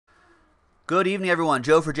Good evening, everyone.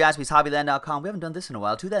 Joe for JaspysHobbyland.com. We haven't done this in a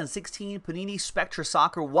while. 2016 Panini Spectra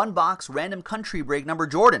Soccer one box random country break number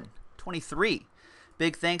Jordan 23.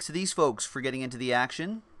 Big thanks to these folks for getting into the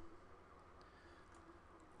action.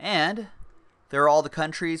 And there are all the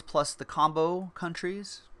countries plus the combo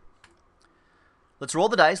countries. Let's roll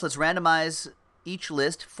the dice. Let's randomize each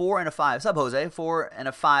list 4 and a 5. Sub Jose, 4 and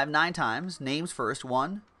a 5, 9 times. Names first.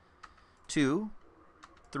 1, 2,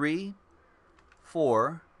 3,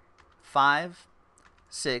 4, 5,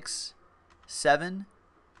 6, 7,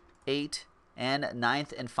 8, and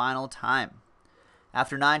 9th and final time.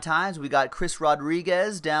 After 9 times, we got Chris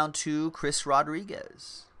Rodriguez down to Chris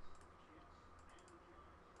Rodriguez.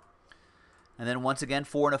 And then once again,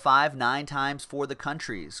 4 and a 5, 9 times for the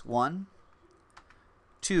countries. 1,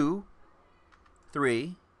 2,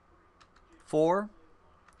 3, 4,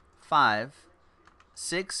 5,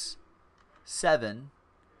 6, 7,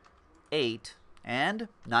 8, and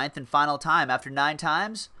 9th and final time. After 9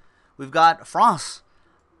 times, we've got France,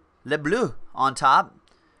 Le Bleu on top,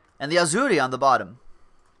 and the Azzurri on the bottom.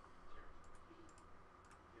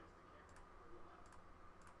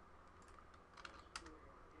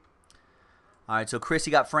 All right, so Chris,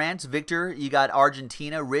 you got France. Victor, you got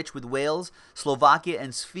Argentina. Rich with Wales. Slovakia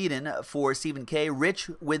and Sweden for Stephen K. Rich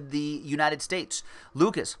with the United States.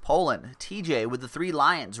 Lucas, Poland. TJ with the 3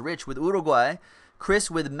 Lions. Rich with Uruguay. Chris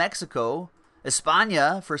with Mexico.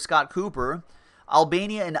 España for Scott Cooper.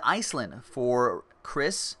 Albania and Iceland for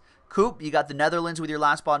Chris. Coop, you got the Netherlands with your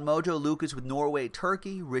last spot mojo. Lucas with Norway,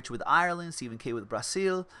 Turkey. Rich with Ireland. Stephen K. with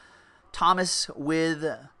Brazil. Thomas with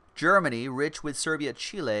Germany. Rich with Serbia,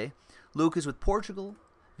 Chile. Lucas with Portugal.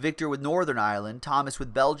 Victor with Northern Ireland. Thomas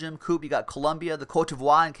with Belgium. Coop, you got Colombia, the Cote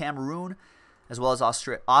d'Ivoire, and Cameroon, as well as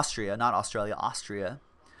Austria, not Australia, Austria.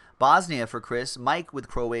 Bosnia for Chris. Mike with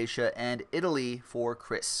Croatia, and Italy for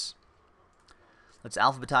Chris. Let's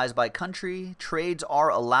alphabetize by country. Trades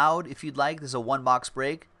are allowed if you'd like. This is a one-box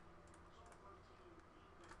break.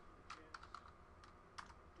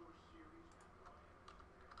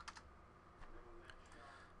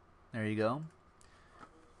 There you go.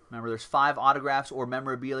 Remember, there's 5 autographs or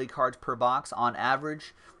memorabilia cards per box on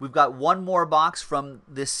average. We've got one more box from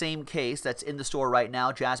this same case that's in the store right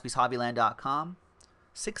now, JaspysHobbyland.com.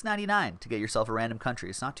 $6.99 to get yourself a random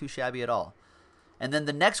country. It's not too shabby at all. And then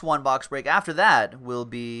the next one box break after that will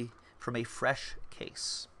be from a fresh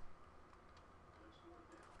case.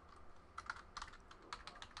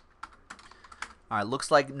 All right,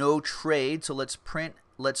 looks like no trade, so let's print,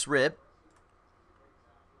 let's rip.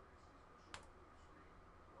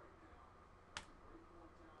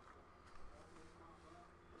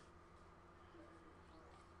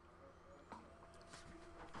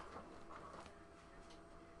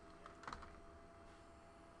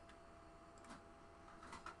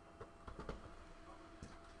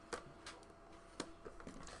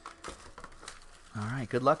 All right,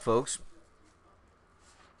 good luck, folks.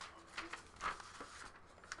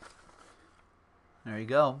 There you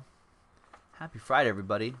go. Happy Friday,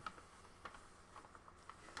 everybody.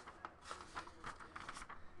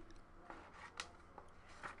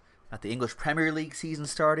 Got the English Premier League season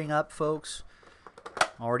starting up, folks.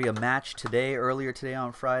 Already a match today, earlier today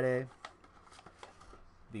on Friday.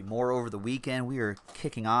 Be more over the weekend. We are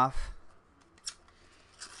kicking off.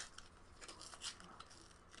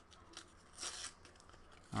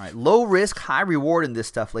 All right, low risk, high reward in this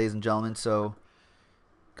stuff, ladies and gentlemen, so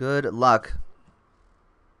good luck.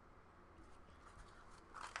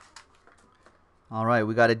 All right,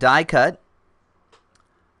 we got a die cut.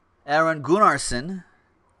 Aron Gunnarsson,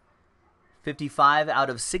 55 out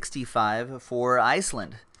of 65 for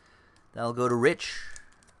Iceland. That'll go to Rich.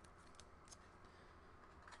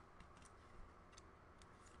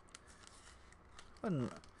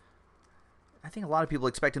 I think a lot of people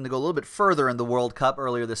expect him to go a little bit further in the World Cup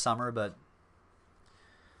earlier this summer, but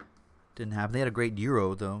didn't happen. They had a great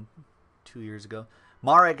Euro, though, 2 years ago.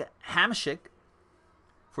 Marek Hamšík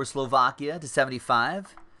for Slovakia to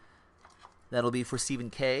 75. That'll be for Stephen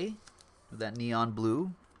K. with that neon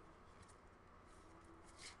blue.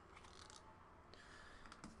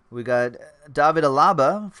 We got David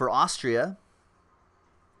Alaba for Austria.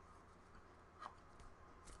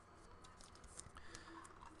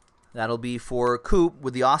 That'll be for Coop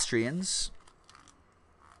with the Austrians.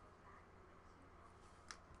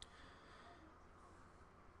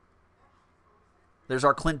 There's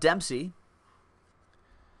our Clint Dempsey.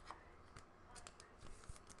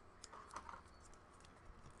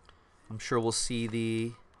 I'm sure we'll see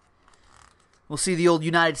the old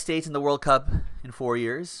United States in the World Cup in 4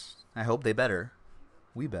 years. I hope they better.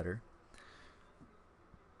 We better.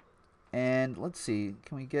 And let's see.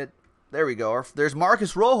 Can we get... There we go. There's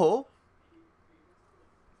Marcus Rojo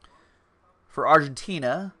For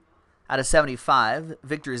Argentina, out of 75,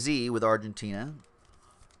 Victor Z with Argentina.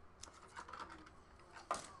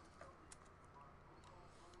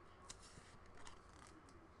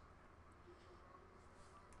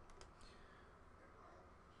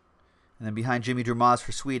 And then behind Jimmy Durmaz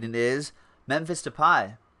for Sweden is Memphis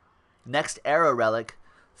Depay. Next era relic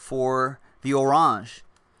for the Orange.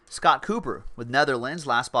 Scott Cooper with Netherlands,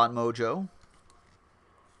 last spot mojo.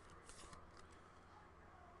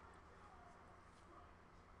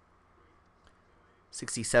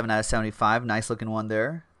 '67 out of 75. Nice looking one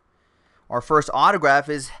there. Our first autograph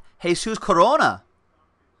is Jesus Corona.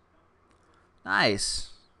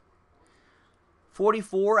 Nice.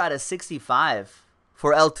 44 out of 65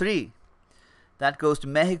 for El Tri. That goes to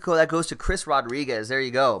Mexico. That goes to Chris Rodriguez. There you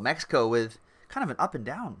go. Mexico with kind of an up and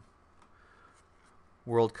down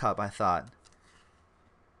World Cup, I thought.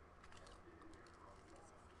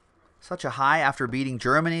 Such a high after beating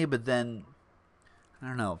Germany, but then, I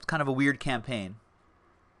don't know. It's kind of a weird campaign.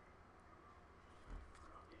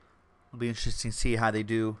 It'll be interesting to see how they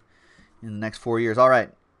do in the next 4 years. All right.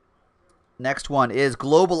 Next one is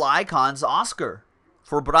Global Icons Oscar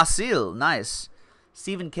for Brazil. Nice.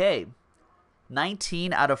 Stephen K.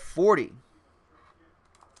 19 out of 40.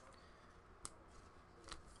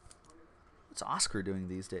 What's Oscar doing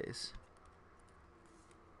these days?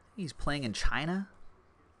 He's playing in China?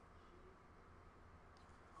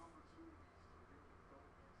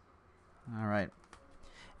 All right.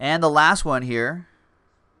 And the last one here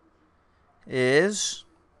is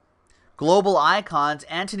Global Icons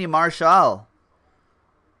Anthony Martial.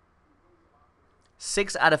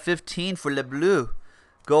 6 out of 15 for Le Bleu.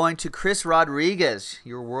 Going to Chris Rodriguez,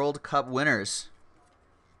 your World Cup winners.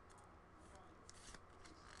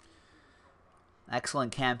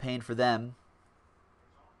 Excellent campaign for them.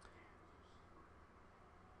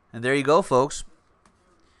 And there you go, folks.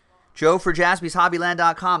 Joe for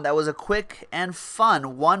JaspysHobbyland.com. That was a quick and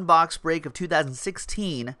fun one-box break of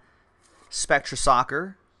 2016 Spectra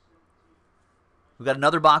Soccer. We've got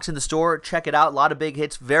another box in the store. Check it out. A lot of big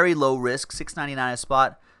hits. Very low risk. $6.99 a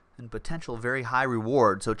spot. And potential very high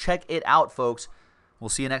reward. So check it out, folks. We'll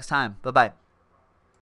see you next time. Bye-bye.